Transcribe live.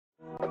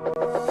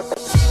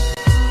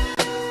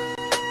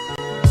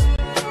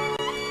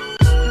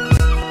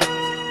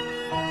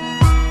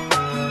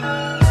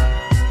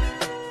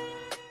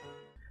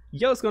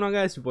Yo, what's going on,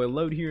 guys? Your boy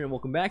LODE here, and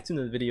welcome back to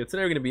another video.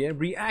 Today we're going to be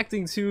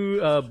reacting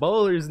to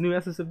Bowler's new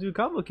SSF2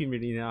 combo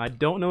community. Now, I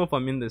don't know if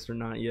I'm in this or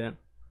not yet.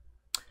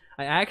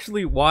 I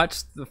actually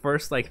watched the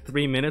first like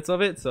 3 minutes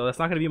of it, so that's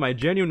not going to be my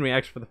genuine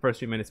reaction for the first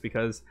few minutes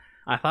because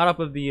I thought up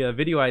of the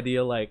video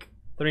idea like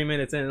 3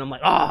 minutes in, and I'm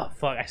like, oh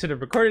fuck, I should have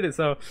recorded it,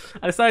 so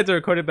I decided to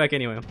record it back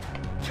anyway.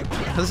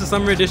 This is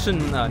Summer Edition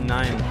 9.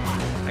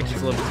 Actually,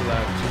 it's a little bit too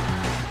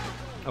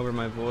loud. Over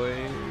my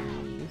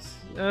voice.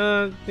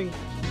 I think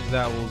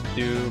that will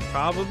do,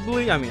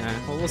 probably. I mean,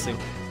 well, we'll see.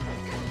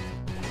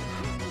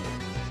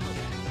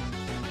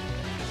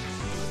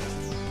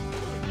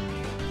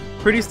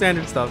 Pretty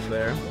standard stuff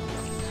there.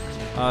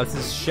 This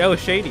is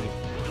Shady.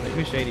 Like,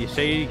 who's Shady?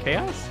 Shady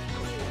Chaos?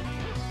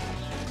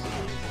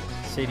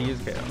 Shady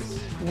is Chaos.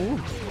 Ooh.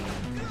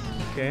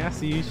 Okay, I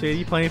see you,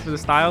 Shady, playing for the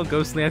style.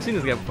 Ghostly, I've seen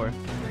this guy before.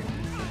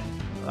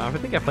 I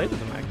think I played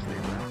with him,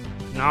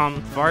 actually.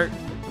 Nom, fart.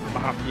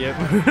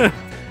 Yep.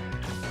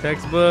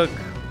 Textbook.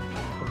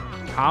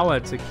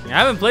 Kawatsuki. I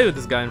haven't played with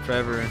this guy in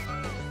forever.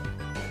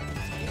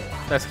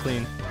 That's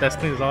clean. That's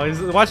clean as always.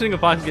 Watching a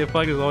podcast get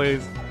fucked is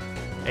always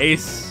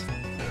ace.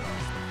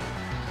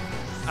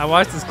 I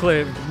watched this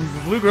clip.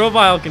 Blue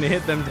Grovile can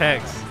hit them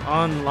techs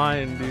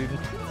online, dude.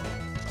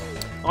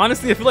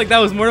 Honestly, I feel like that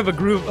was more of a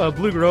group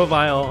Blue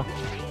Grovile.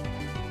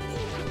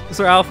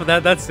 So Alpha,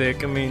 that's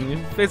sick. I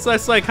mean, it's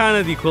like kind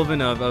of the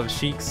equivalent of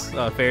Sheik's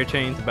fair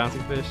chain to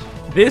bouncing fish.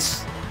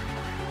 This.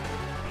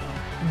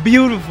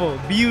 Beautiful,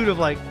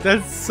 like,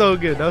 that's so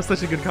good. That was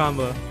such a good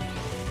combo.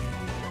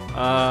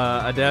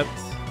 Adept.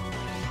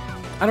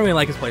 I don't really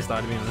like his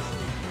playstyle, to be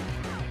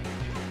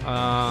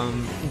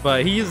honest.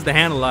 But he uses the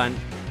hand a lot.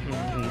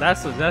 And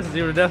that's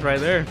zero to death right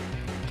there.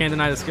 Can't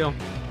deny the skill.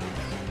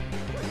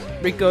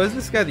 Rico, is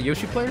this guy the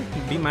Yoshi player?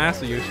 He beat my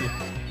ass with Yoshi.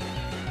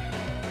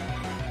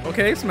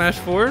 Okay, smash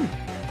forward.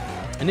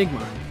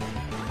 Enigma.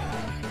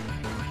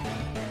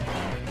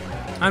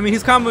 I mean,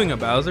 he's comboing a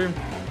Bowser.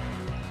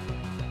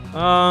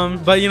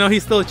 But you know,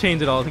 he still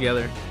changed it all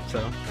together, so.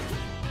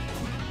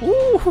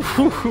 Ooh,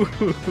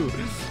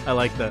 I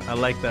like that. I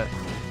like that.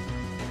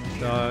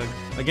 Dog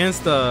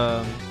against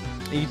the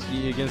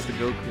against the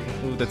Goku.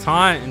 Ooh, the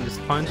taunt and just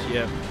punch.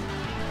 Yeah.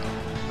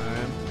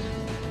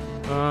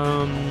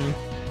 All right.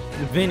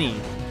 Vinny.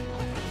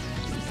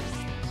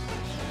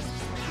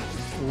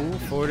 Ooh,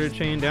 forwarder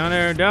chain down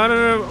there.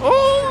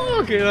 Oh,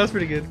 okay, that's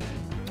pretty good.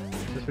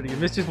 That's pretty good.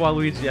 Mischief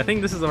Waluigi. I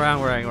think this is the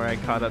round where I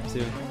caught up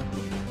to.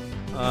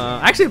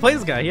 I actually play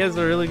this guy. He has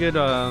a really good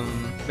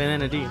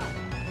Banana D.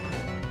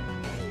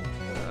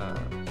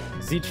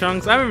 Z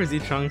Trunks. I remember Z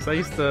Trunks. I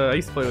used to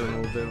play with him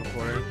a little bit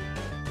before.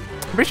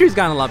 I'm pretty sure he's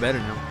gotten a lot better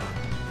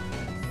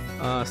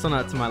now. Still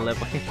not to my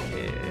level.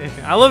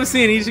 I love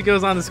seeing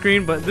Ichigo's on the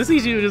screen, but this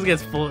Ichigo just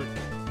gets full.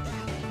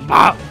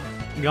 Bop!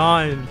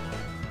 Gone.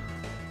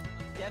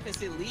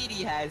 Deficit lead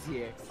he has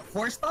here.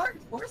 4-star?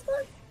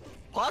 4-star?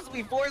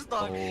 Possibly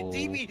 4-star.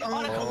 DB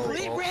on a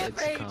complete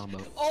rampage.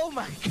 Oh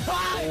my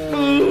god.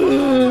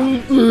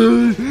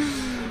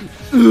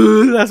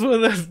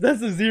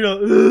 That's a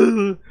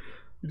 0.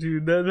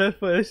 Dude,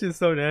 that shit's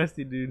so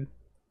nasty, dude.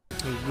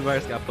 The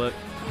virus got put.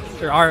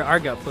 Or R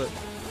got put.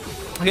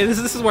 Okay, this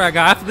is where I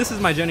got. This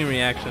is my genuine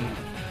reaction.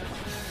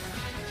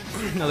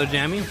 Another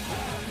jammy.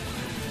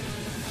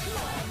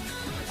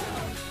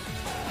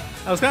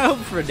 I was kind of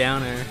hoping for a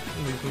down air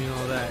in between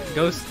all that.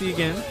 Ghosty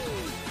again.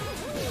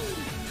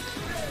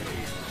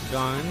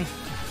 Gone.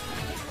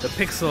 The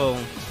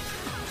pixel.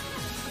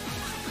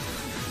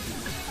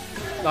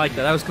 I like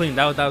that. That was clean.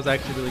 That was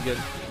actually really good.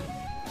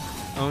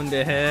 Owned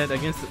the head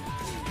against it.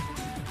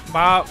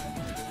 Bop.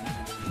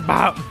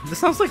 Bop. This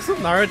sounds like some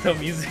Naruto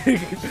music.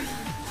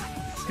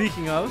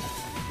 Speaking of.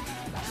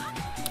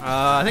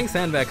 I think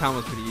sandbag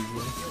combo's pretty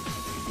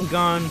easy.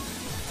 Gone.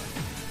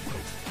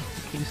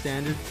 Pretty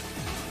standard.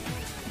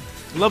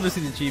 Love to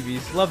see the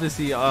chibis. Love to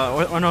see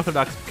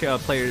unorthodox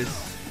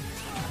players.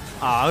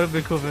 Ah, would have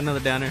been cool for another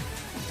downer.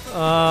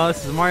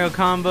 This is a Mario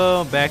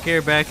combo. Back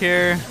air,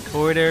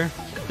 forward air.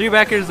 3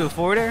 back airs with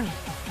forward air.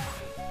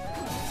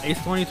 Ace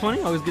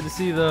 2020. Always good to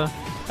see the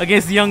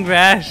against the young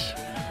Vash.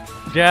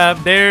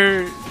 Jab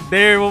there,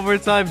 one more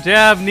time.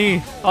 Jab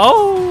knee.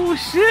 Oh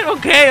shit.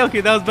 Okay,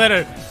 that was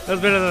better. That was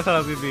better than I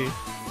thought it would be.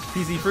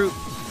 PC Fruit.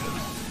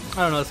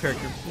 I don't know this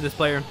character, this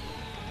player,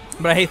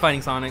 but I hate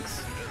fighting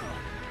Sonics.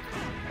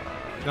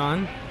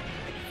 Gone.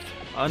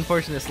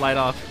 Unfortunate slide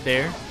off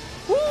there.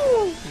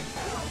 Woo!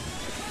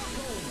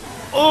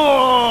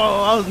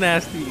 Oh, that was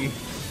nasty.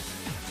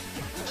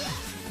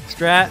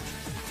 Strat.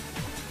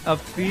 Up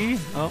B.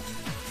 Oh.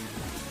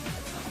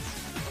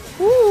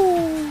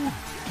 Woo!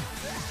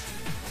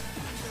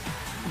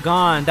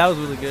 Gone. That was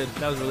really good.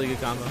 That was a really good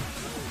combo.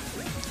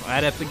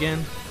 Adept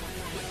again.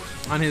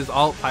 On his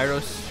alt Pyro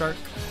Shark.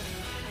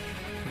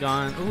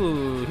 Gone.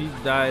 Ooh, he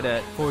died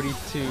at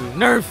 42.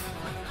 Nerf!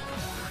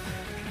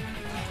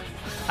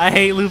 I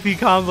hate loopy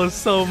combos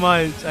so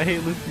much. I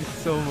hate loopy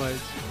so much.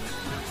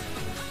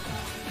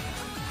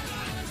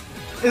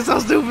 It's so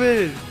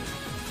stupid.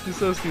 It's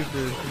so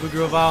stupid. Blue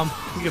Grovile,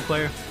 he's a good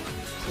player.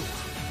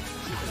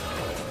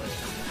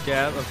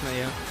 Jab, that's not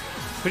yet.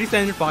 Pretty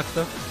standard Fox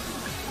stuff.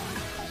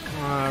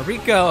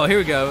 Rico, here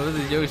we go.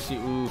 This is Yoshi.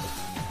 Ooh,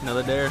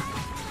 another dare.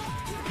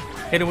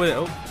 Hit him with it.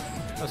 Oh,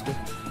 that's cool.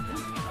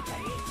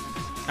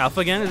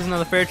 Alpha again. This is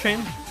another fair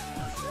train.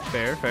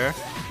 Fair.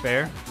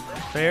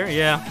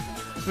 Yeah.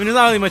 I mean, there's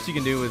not really much you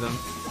can do with them.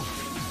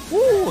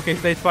 Woo! Okay,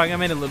 stage spike. I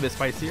made it a little bit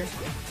spicier.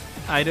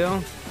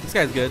 Ido. This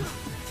guy's good.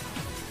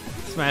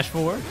 Smash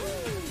 4.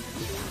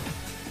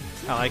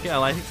 I like it. I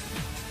like it.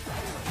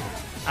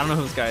 I don't know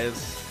who this guy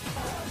is.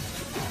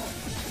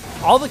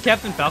 All the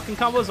Captain Falcon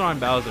combos are on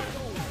Bowser.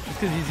 It's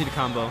because he's easy to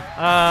combo.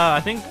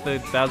 I think the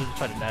Bowser just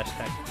tried to dash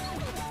attack.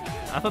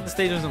 I thought the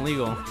stage wasn't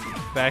legal.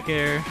 Back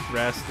air,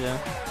 rest, yeah.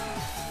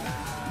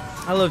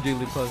 I love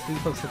Jigglypuff.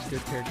 Jigglypuff's such a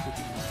good character.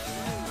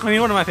 I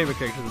mean, one of my favorite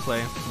characters to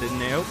play. Didn't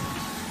nail.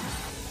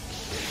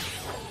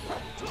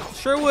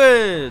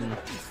 Sherwood!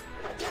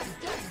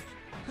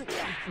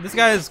 This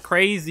guy is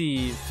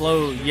crazy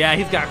flow. Yeah,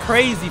 he's got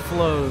crazy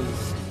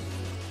flows.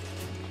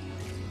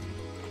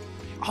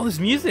 Oh, this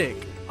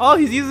music. Oh,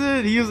 he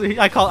uses.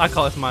 I call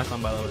it my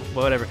song, by the way.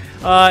 But whatever.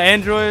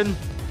 Android.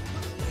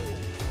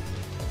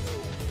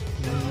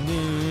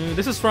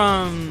 This is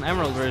from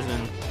Emerald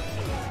version.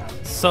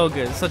 So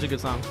good. It's such a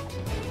good song.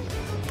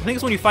 I think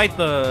it's when you fight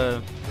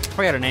the. I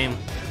forgot her name.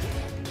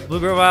 Blue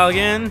Girl Vile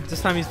again.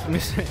 This time he's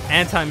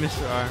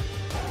anti-Mr. R.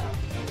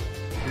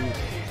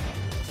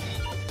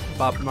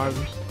 Bob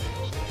Marvin.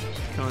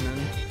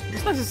 Conan.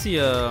 It's nice to see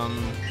a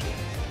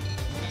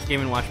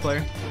Game & Watch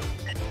player.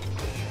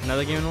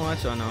 Another Game &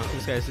 Watch? Oh no,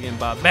 this guy's again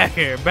Bob. Back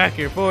here,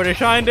 forward to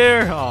Shine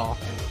Dare. Oh.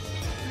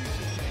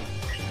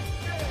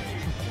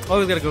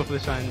 Always gotta go for the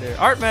Shine Dare.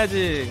 Art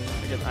Magic!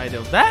 I guess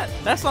Ideal.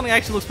 That Sonic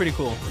actually looks pretty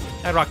cool.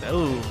 I'd rock that.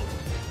 Ooh.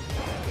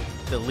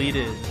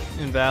 Deleted.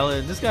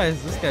 Invalid. This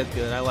guy's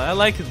good. I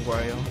like his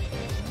Wario.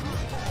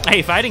 I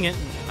hate fighting it.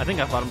 I think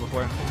I fought him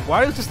before.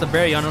 Wario's just a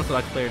very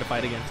unorthodox player to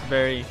fight against.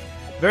 Very,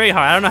 very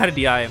hard. I don't know how to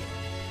DI.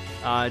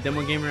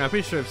 Demo Gamer, I'm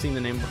pretty sure I've seen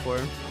the name before.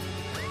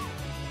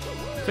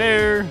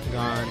 Fair.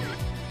 Gone.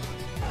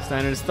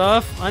 Standard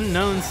stuff.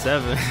 Unknown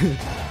 7.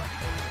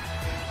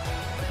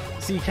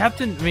 See,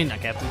 Pac-Man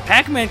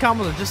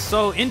combos are just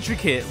so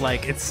intricate.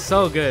 Like, it's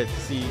so good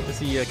to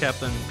see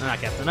Captain. Not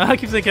Captain. I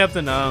keep saying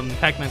Captain.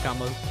 Pac-Man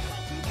combos.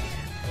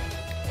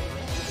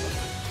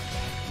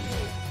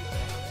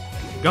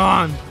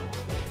 Gone.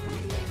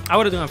 I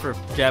would have done it for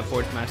jab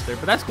forward smash there,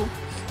 but that's cool.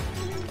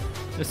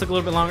 This took a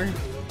little bit longer.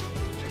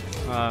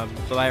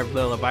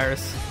 The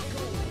virus.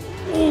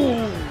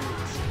 Ooh.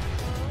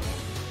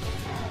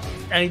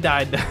 And he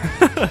died.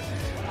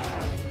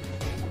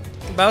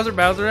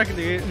 Bowser, I can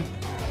do it.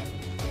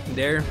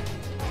 There.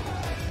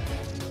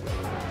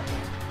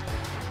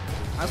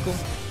 That's cool.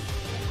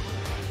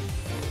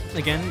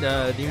 Again,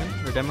 demon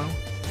or demo.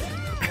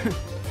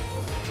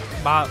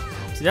 Bop.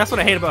 See, that's what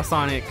I hate about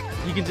Sonic.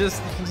 You can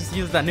just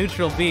use that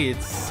neutral B.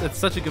 It's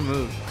such a good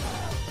move.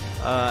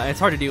 It's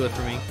hard to deal with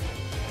for me,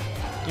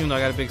 even though I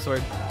got a big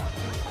sword.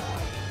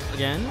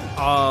 Again,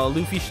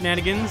 Luffy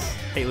shenanigans.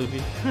 Hate Luffy.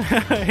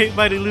 Hate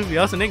biting Luffy.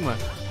 Also Enigma.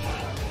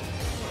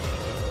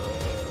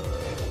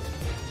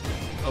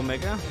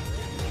 Omega.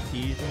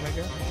 He's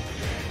Omega.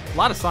 A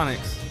lot of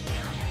Sonics.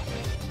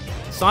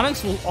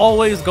 Sonics will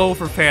always go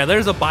for fair.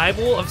 There's a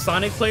Bible of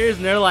Sonic players,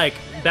 and they're like,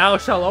 "Thou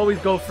shalt always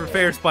go for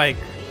fair spike."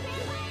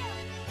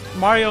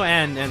 Mario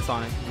and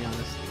Sonic, to be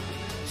honest.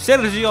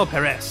 Sergio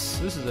Perez.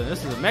 This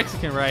is a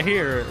Mexican right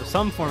here.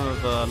 Some form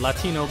of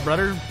Latino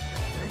brother.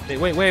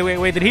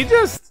 Wait. Did he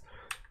just?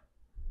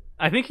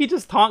 I think he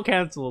just taunt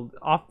canceled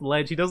off the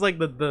ledge. He does like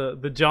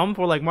the jump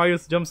where like Mario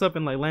jumps up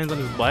and like lands on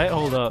his butt.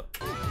 Hold up.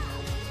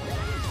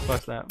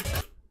 Fuck that.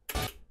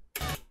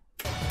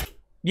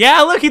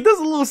 Yeah, look, he does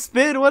a little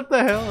spin. What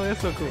the hell?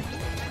 That's so cool.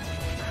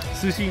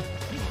 Sushi.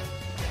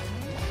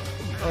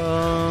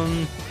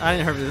 I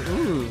didn't heard this.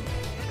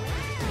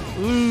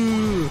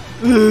 Ooh.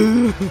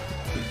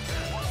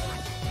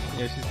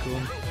 Yeah, she's cool.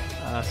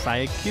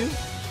 Saikyu.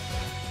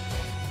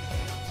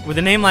 With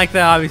a name like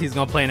that, obviously he's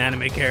gonna play an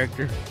anime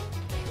character.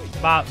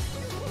 Bop.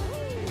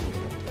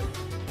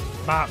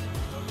 OG.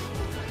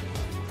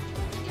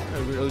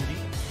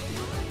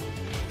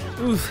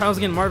 Oof, I was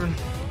getting Marvin.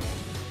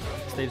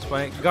 Stage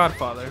spike.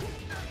 Godfather.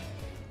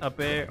 Up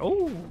air.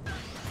 Oh.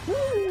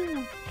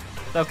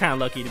 That was kind of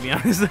lucky, to be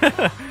honest.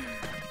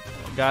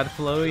 God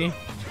Flowy.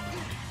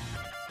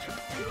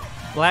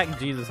 Black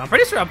Jesus. I'm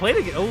pretty sure I played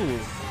against. Oh,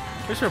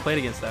 pretty sure I played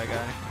against that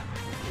guy.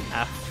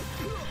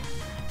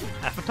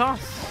 Aphatos.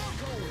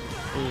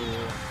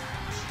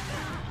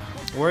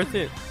 Ooh. Worth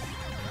it.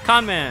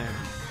 Conman.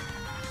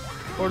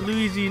 Or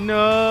Luigi.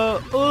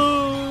 No.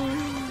 Oh.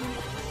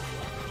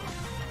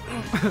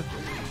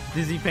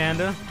 Dizzy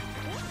Panda.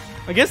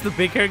 I guess the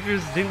big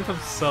characters didn't become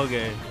so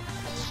good.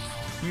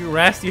 You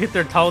rest, you hit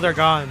their toe, they're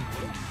gone.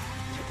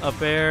 Up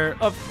air.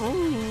 Up.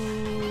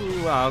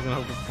 Ooh. Wow, I was gonna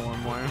hope for one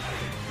more.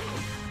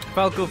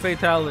 Falco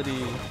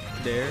Fatality.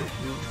 There.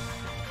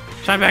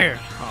 Shine back here.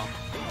 Oh.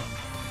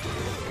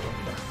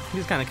 He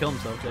just kind of killed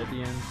himself at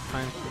the end.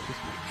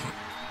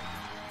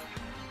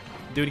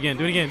 Do it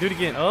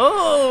again.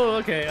 Oh,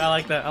 okay. I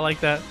like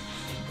that.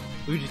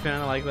 Luigi's fan.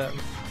 I like that.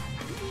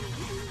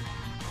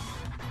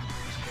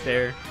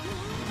 There.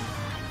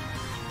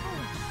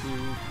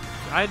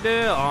 I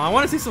did. Oh, I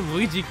want to see some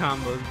Luigi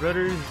combos,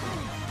 brothers.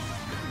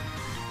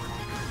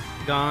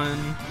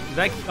 Gone. Is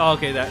that? Oh,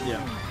 okay, that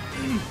yeah.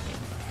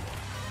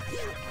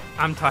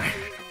 I'm tired.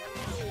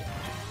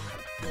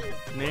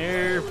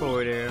 Nair,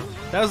 forward air.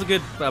 That was a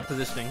good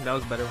positioning. That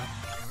was a better one.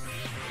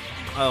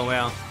 Oh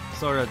wow,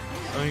 sort of.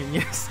 I mean,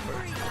 yes.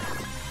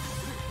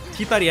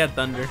 He thought he had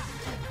thunder.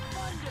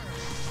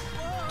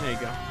 There you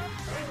go.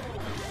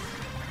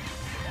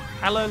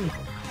 Alan.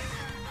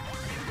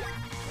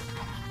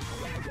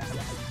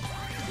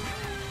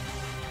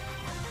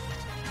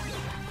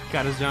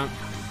 Got his jump.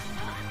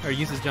 Or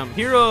use his jump.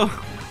 Hero!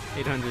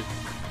 800.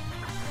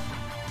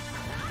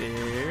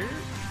 There.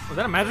 Was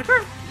that a magic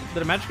card?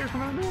 Did a magic card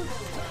come out of there?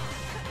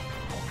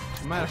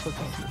 I might have flipped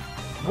this.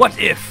 What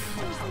if?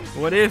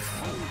 What if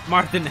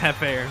Marth didn't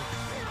have air?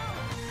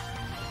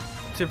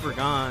 Chipper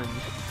gone.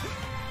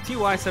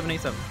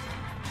 TY787.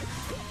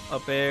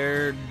 Up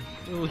air.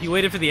 Ooh, he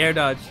waited for the air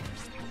dodge.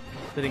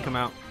 Didn't come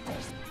out.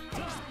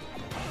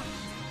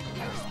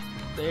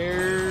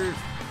 There.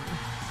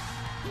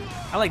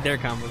 I like their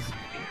combos.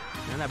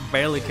 And that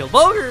barely killed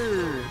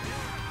Vulgar.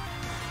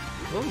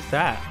 What was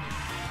that?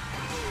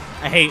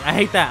 I hate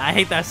that. I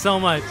hate that so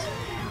much.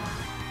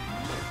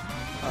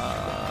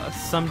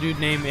 Some dude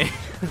named me.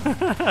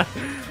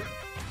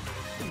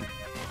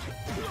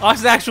 Oh,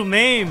 it's the actual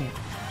name.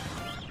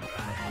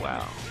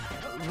 Wow.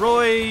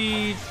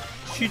 Roy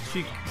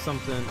Chichik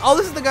something. Oh,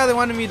 this is the guy that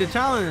wanted me to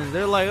challenge.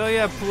 They're like, oh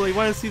yeah, you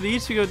want to see the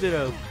Ichigo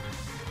Ditto.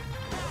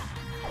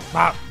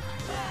 Bop.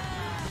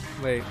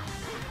 Wait.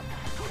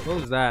 What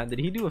was that? Did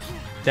he do a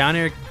down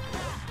air?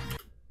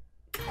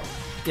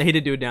 Yeah, he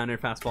did do a down air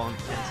fastball.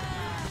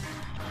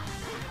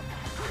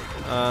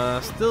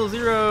 Still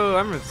 0. I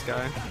remember this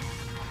guy.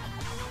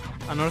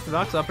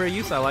 Unorthodox up air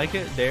use. I like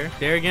it. There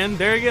again.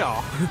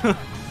 Oh.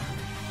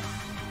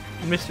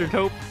 Mr.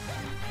 Taupe.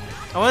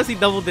 I want to see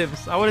double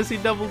dips.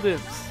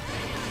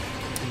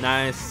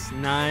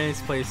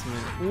 Nice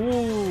placement.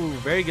 Ooh,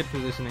 very good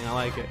positioning. I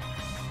like it.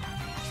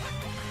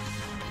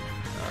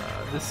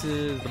 This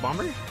is the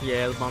Bomber?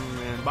 Yeah, the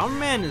Bomberman.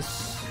 Bomberman is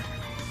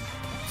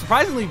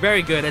surprisingly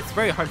very good. It's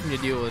very hard for me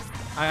to deal with.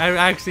 I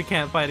actually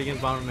can't fight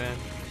against Bomberman.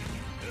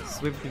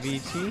 Swift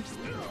Vici.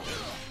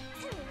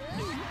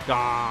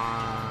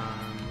 Gone.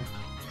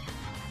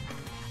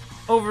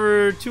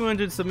 Over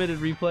 200 submitted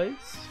replays.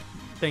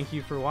 Thank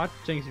you for watching.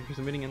 Thank you for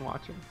submitting and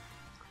watching.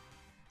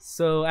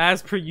 So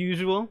as per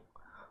usual,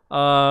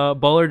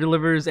 Bowler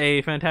delivers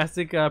a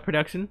fantastic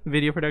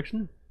video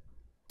production.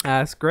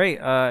 That's great.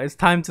 It's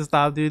time to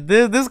stop, dude.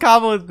 This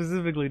combo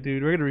specifically,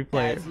 dude. We're gonna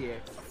replay it.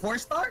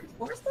 4-star?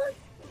 4-star?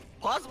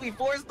 Possibly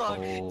 4-star.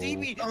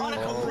 DB on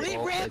a complete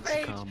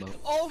rampage.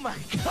 Oh my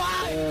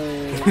god.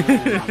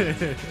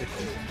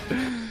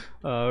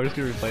 We're just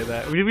gonna replay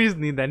that. We just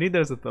need that. I need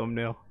that as a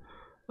thumbnail.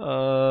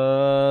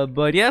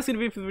 But yeah, that's gonna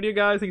be it for the video,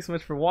 guys. Thanks so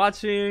much for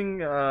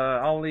watching.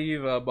 I'll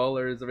leave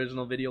Bowler's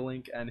original video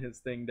link and his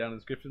thing down in the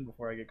description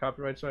before I get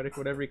copyright strike,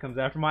 whatever he comes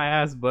after my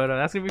ass. But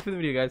that's gonna be it for the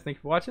video, guys. Thank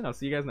you for watching. I'll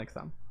see you guys next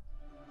time.